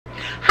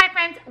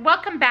friends,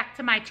 welcome back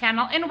to my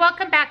channel and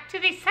welcome back to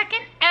the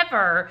second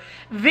ever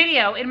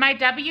video in my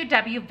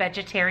WW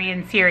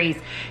Vegetarian series.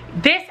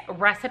 This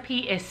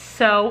recipe is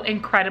so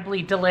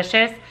incredibly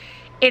delicious.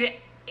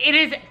 It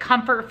is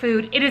comfort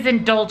food, it is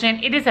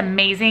indulgent, it is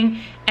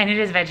amazing, and it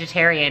is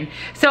vegetarian.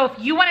 So if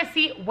you want to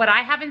see what I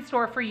have in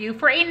store for you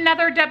for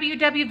another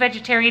WW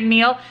Vegetarian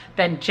meal,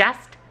 then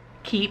just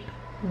keep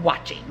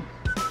watching.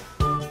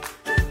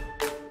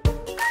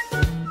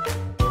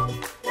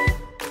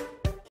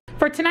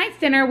 For tonight's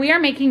dinner, we are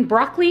making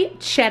broccoli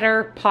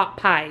cheddar pot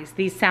pies.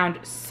 These sound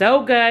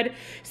so good.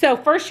 So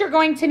first you're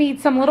going to need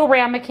some little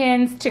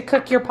ramekins to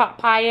cook your pot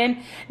pie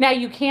in. Now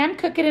you can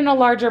cook it in a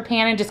larger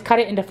pan and just cut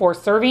it into 4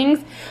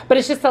 servings, but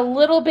it's just a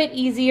little bit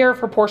easier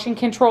for portion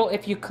control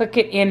if you cook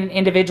it in an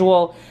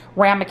individual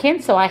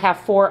ramekin. So I have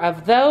 4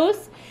 of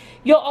those.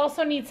 You'll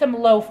also need some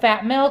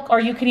low-fat milk, or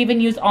you can even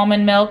use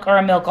almond milk or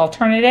a milk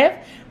alternative,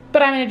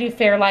 but I'm gonna do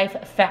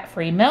Fairlife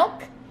fat-free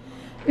milk,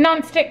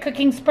 non-stick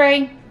cooking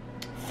spray,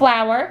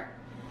 flour,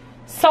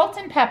 salt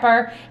and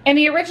pepper, and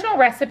the original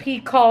recipe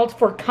called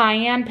for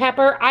cayenne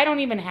pepper. I don't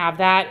even have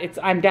that.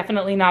 I'm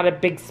definitely not a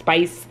big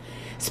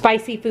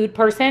spicy food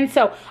person,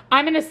 so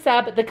I'm gonna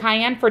sub the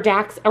cayenne for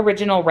Dax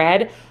Original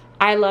Red.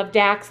 I love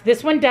Dax.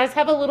 This one does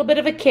have a little bit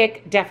of a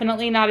kick,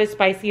 definitely not as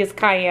spicy as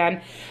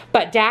cayenne,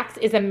 but Dax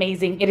is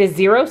amazing. It is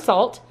 0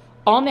 salt,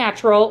 all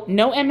natural,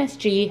 no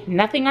MSG,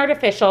 nothing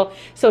artificial,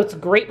 so it's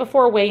great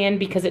before weigh-in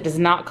because it does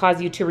not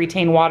cause you to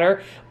retain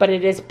water, but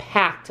it is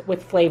packed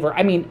with flavor.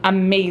 I mean,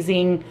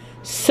 amazing,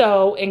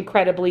 so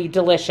incredibly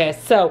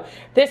delicious. So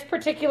this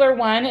particular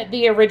one,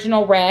 the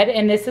Original Red,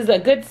 and this is a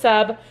good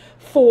sub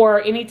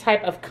for any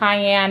type of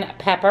cayenne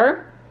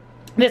pepper.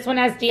 This one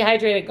has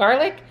dehydrated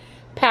garlic,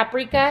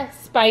 paprika,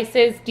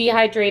 spices,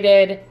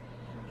 dehydrated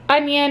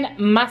onion,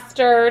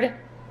 mustard,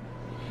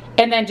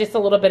 and then just a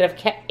little bit of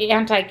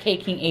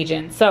anti-caking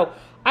agent. So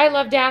I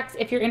love Dax.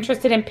 If you're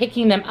interested in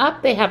picking them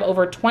up, they have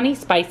over 20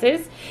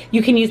 spices.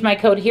 You can use my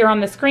code here on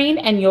the screen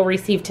and you'll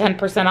receive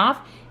 10%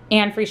 off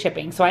and free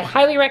shipping. So I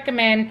highly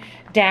recommend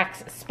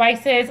Dax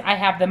spices. I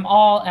have them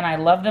all and I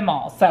love them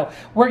all. So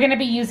we're gonna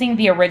be using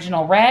the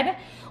Original Red.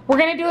 We're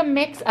gonna do a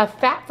mix of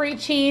fat-free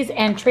cheese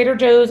and Trader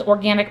Joe's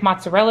organic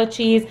mozzarella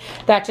cheese.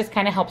 That just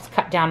kind of helps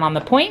cut down on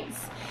the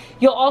points.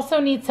 You'll also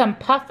need some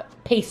puff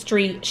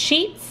pastry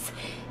sheets,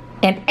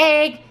 an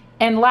egg,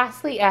 and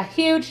lastly, a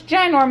huge,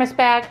 ginormous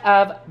bag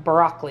of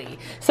broccoli.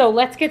 So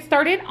let's get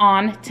started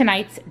on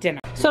tonight's dinner.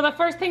 So the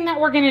first thing that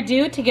we're gonna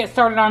do to get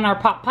started on our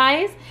pot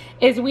pies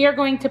is we are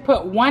going to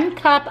put 1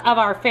 cup of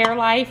our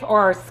Fairlife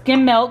or our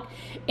skim milk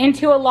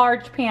into a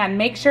large pan.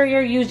 Make sure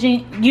you're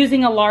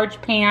using a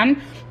large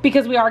pan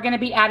because we are gonna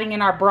be adding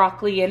in our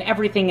broccoli and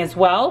everything as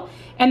well.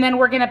 And then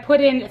we're gonna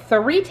put in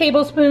 3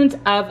 tablespoons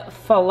of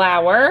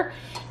flour,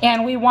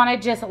 and we wanna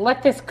just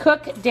let this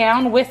cook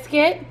down, whisk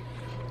it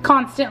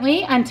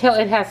constantly until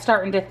it has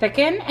started to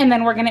thicken, and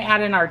then we're gonna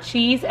add in our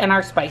cheese and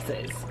our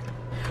spices.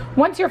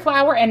 Once your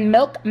flour and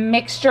milk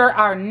mixture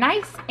are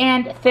nice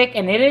and thick,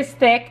 and it is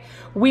thick,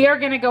 we are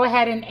gonna go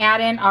ahead and add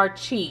in our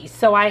cheese.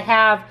 So I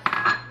have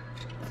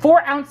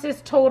 4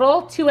 ounces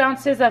total, 2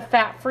 ounces of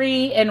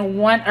fat-free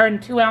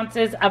and 2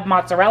 ounces of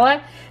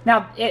mozzarella.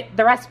 Now,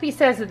 the recipe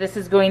says that this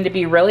is going to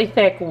be really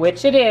thick,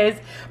 which it is,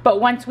 but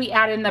once we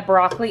add in the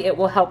broccoli, it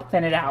will help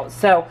thin it out.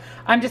 So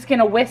I'm just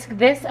gonna whisk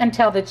this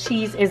until the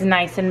cheese is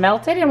nice and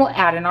melted, and we'll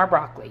add in our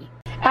broccoli.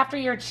 After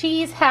your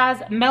cheese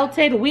has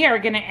melted, we are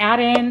gonna add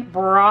in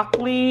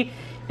broccoli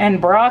and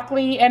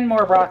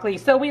more broccoli.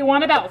 So we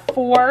want about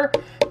 4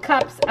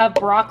 cups of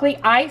broccoli.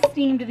 I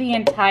steamed the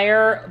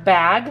entire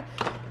bag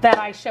that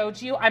I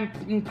showed you.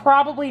 I'm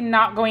probably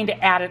not going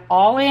to add it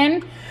all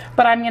in,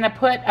 but I'm gonna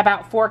put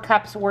about 4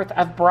 cups worth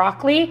of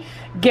broccoli,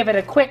 give it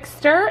a quick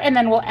stir, and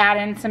then we'll add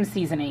in some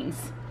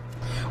seasonings.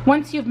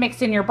 Once you've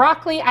mixed in your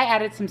broccoli, I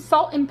added some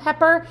salt and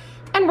pepper,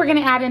 and we're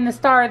gonna add in the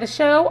star of the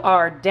show,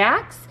 our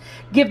Dax.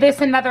 Give this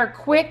another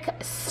quick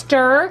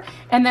stir,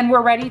 and then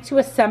we're ready to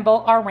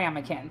assemble our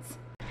ramekins.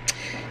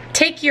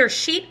 Take your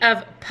sheet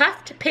of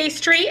puffed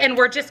pastry, and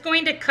we're just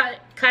going to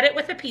cut it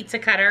with a pizza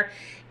cutter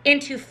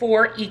into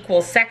 4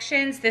 equal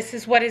sections. This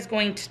is what is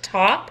going to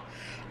top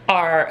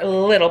our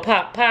little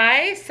pot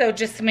pie. So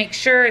just make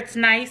sure it's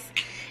nice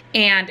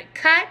and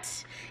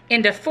cut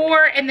into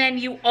 4. And then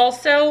you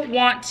also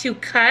want to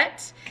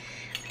cut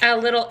a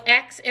little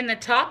X in the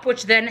top,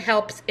 which then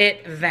helps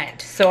it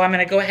vent. So I'm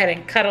gonna go ahead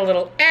and cut a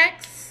little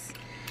X,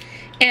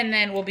 and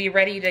then we'll be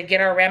ready to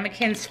get our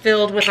ramekins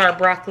filled with our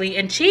broccoli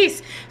and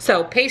cheese.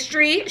 So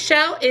pastry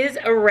shell is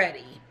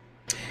ready.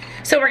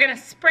 So we're gonna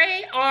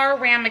spray our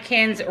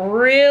ramekins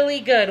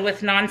really good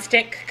with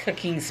nonstick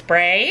cooking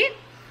spray.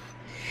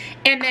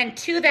 And then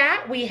to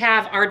that, we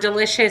have our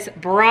delicious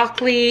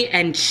broccoli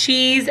and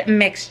cheese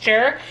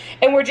mixture.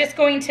 And we're just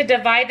going to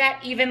divide that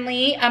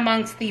evenly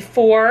amongst the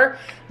 4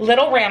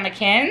 little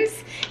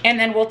ramekins. And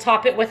then we'll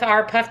top it with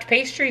our puffed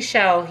pastry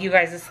shell. You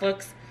guys, this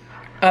looks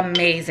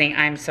amazing.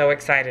 I'm so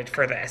excited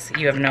for this.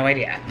 You have no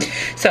idea.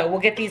 So we'll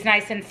get these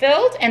nice and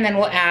filled, and then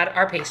we'll add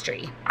our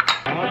pastry.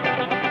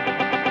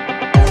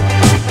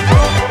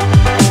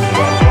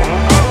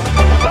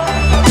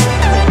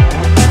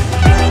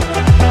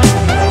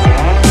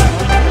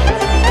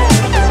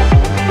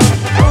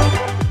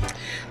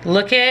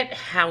 Look at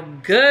how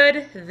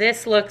good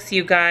this looks,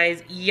 you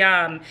guys.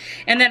 Yum.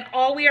 And then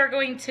all we are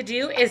going to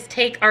do is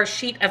take our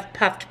sheet of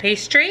puffed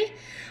pastry.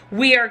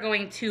 We are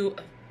going to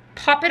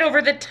pop it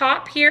over the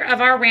top here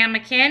of our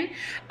ramekin.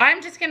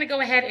 I'm just gonna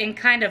go ahead and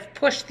kind of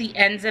push the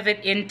ends of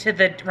it into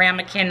the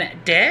ramekin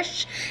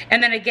dish.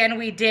 And then again,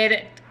 we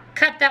did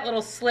cut that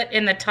little slit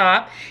in the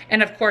top,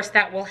 and of course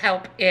that will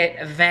help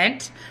it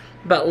vent.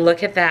 But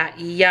look at that,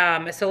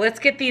 yum. So let's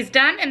get these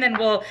done, and then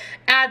we'll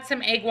add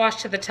some egg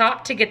wash to the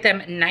top to get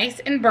them nice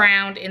and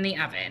browned in the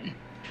oven.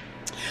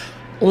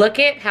 Look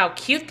at how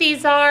cute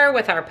these are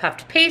with our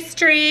puffed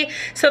pastry.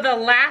 So the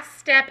last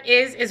step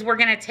is we're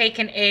gonna take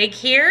an egg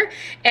here,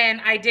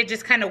 and I did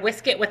just kind of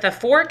whisk it with a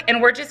fork,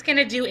 and we're just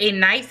gonna do a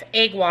nice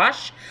egg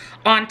wash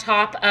on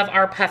top of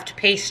our puffed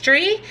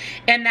pastry,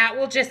 and that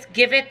will just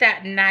give it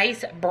that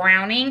nice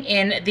browning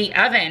in the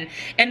oven.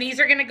 And these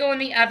are gonna go in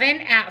the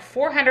oven at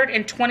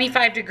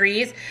 425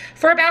 degrees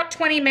for about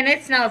 20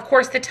 minutes. Now, of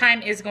course, the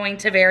time is going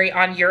to vary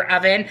on your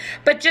oven,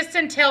 but just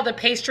until the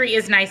pastry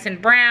is nice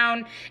and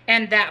brown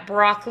and that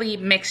broccoli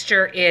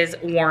mixture is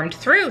warmed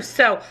through.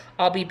 So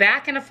I'll be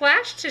back in a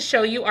flash to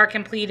show you our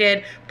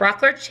completed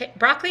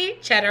broccoli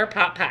cheddar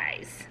pot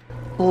pies.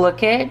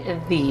 Look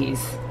at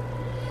these.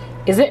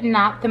 Is it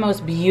not the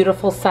most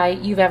beautiful sight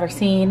you've ever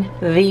seen?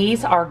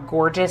 These are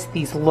gorgeous.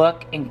 These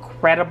look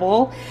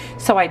incredible.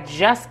 So I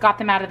just got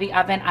them out of the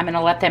oven. I'm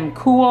gonna let them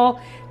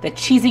cool. The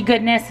cheesy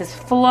goodness is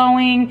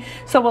flowing.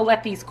 So we'll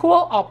let these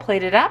cool. I'll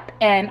plate it up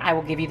and I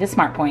will give you the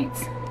smart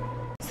points.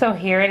 So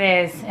here it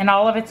is in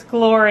all of its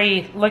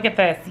glory. Look at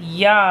this,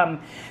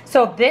 yum.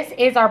 So this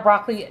is our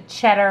broccoli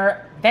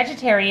cheddar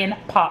vegetarian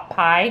pot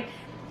pie.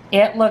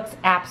 It looks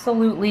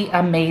absolutely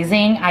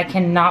amazing. I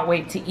cannot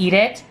wait to eat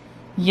it.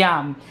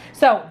 Yum.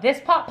 So this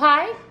pot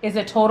pie is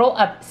a total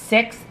of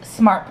 6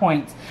 smart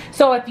points.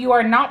 So if you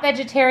are not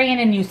vegetarian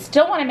and you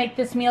still want to make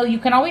this meal, you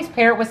can always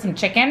pair it with some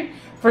chicken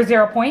for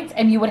 0 points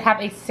and you would have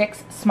a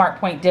 6 smart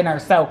point dinner.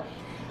 So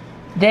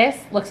this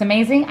looks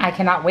amazing. I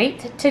cannot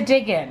wait to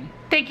dig in.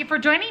 Thank you for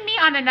joining me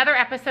on another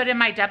episode in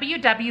my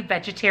WW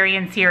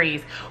Vegetarian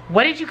series.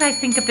 What did you guys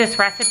think of this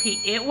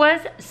recipe? It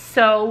was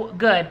so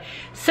good.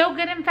 So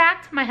good, in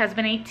fact, my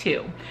husband ate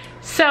 2.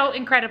 So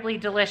incredibly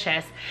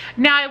delicious.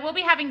 Now I will be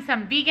having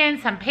some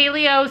vegan, some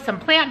paleo, some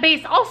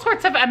plant-based, all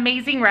sorts of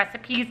amazing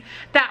recipes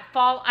that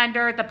fall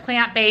under the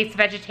plant-based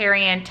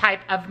vegetarian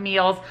type of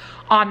meals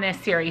on this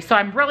series. So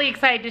I'm really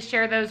excited to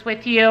share those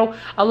with you.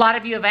 A lot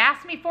of you have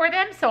asked me for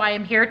them, so I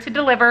am here to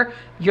deliver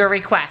your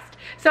request.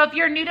 So if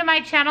you're new to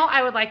my channel,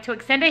 I would like to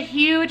extend a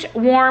huge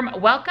warm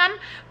welcome.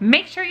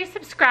 Make sure you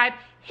subscribe,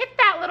 hit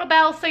that little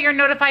bell so you're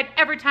notified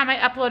every time I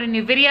upload a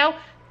new video.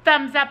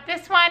 Thumbs up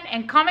this one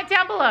and comment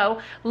down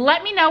below.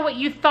 Let me know what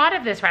you thought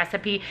of this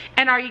recipe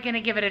and are you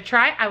gonna give it a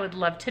try? I would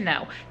love to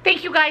know.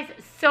 Thank you guys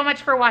so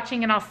much for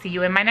watching and I'll see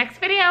you in my next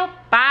video.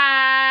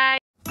 Bye.